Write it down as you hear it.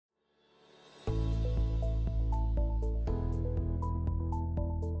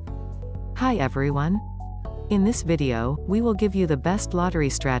Hi everyone. In this video, we will give you the best lottery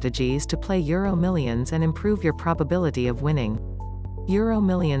strategies to play Euro Millions and improve your probability of winning. Euro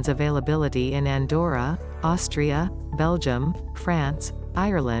Millions availability in Andorra, Austria, Belgium, France,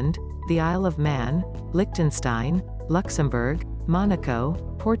 Ireland, the Isle of Man, Liechtenstein, Luxembourg, Monaco,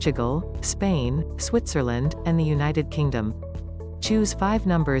 Portugal, Spain, Switzerland, and the United Kingdom. Choose 5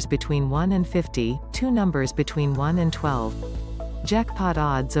 numbers between 1 and 50, 2 numbers between 1 and 12. Jackpot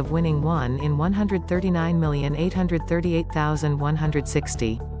odds of winning 1 in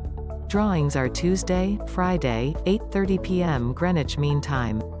 139,838,160. Drawings are Tuesday, Friday, 8:30 p.m. Greenwich Mean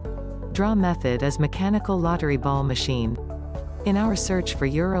Time. Draw method is mechanical lottery ball machine. In our search for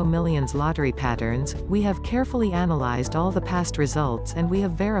Euro Millions lottery patterns, we have carefully analyzed all the past results and we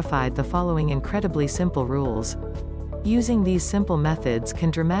have verified the following incredibly simple rules. Using these simple methods can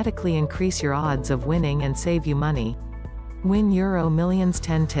dramatically increase your odds of winning and save you money. Win Euro Millions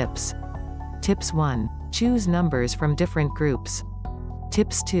 10 tips. Tips 1. Choose numbers from different groups.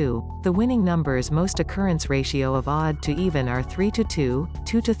 Tips 2. The winning numbers most occurrence ratio of odd to even are 3 to 2,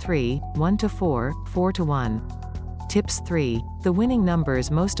 2 to 3, 1 to 4, 4 to 1. Tips 3. The winning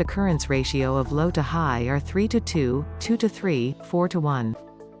numbers most occurrence ratio of low to high are 3 to 2, 2 to 3, 4 to 1.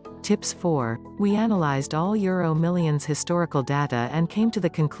 Tips 4. We analyzed all Euro Millions historical data and came to the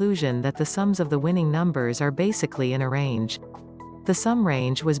conclusion that the sums of the winning numbers are basically in a range. The sum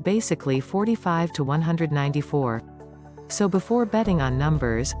range was basically 45 to 194. So before betting on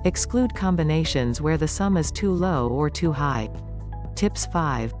numbers, exclude combinations where the sum is too low or too high. Tips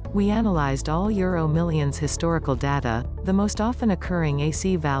 5. We analyzed all Euro Millions historical data. The most often occurring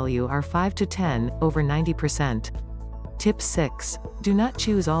AC value are 5 to 10, over 90%. Tip 6. Do not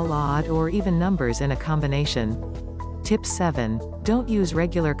choose all odd or even numbers in a combination. Tip 7. Don't use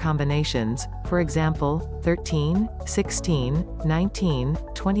regular combinations, for example, 13, 16, 19,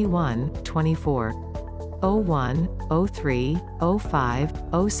 21, 24. 01, 03, 05,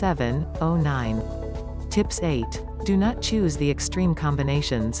 07, 09. Tips 8. Do not choose the extreme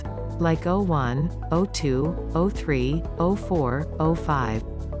combinations, like 01, 02, 03, 04, 05.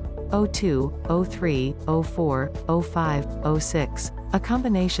 02, 03, 04, 05, 06, a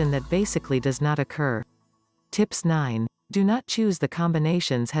combination that basically does not occur. Tips 9. Do not choose the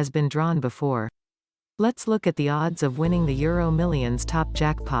combinations has been drawn before. Let's look at the odds of winning the Euro Millions top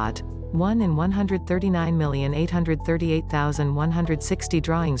jackpot, 1 in 139,838,160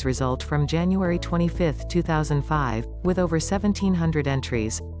 drawings result from January 25, 2005, with over 1,700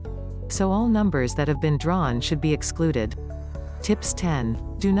 entries. So all numbers that have been drawn should be excluded. Tips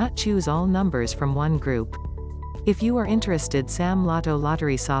 10. Do not choose all numbers from one group. If you are interested Sam Lotto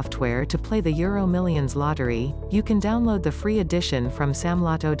lottery software to play the Euro Millions lottery, you can download the free edition from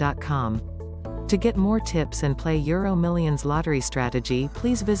samlotto.com. To get more tips and play Euro Millions lottery strategy,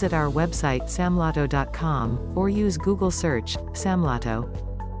 please visit our website samlotto.com, or use Google search,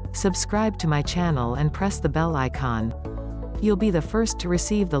 Samlotto. Subscribe to my channel and press the bell icon. You'll be the first to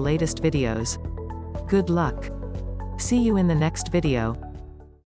receive the latest videos. Good luck. See you in the next video.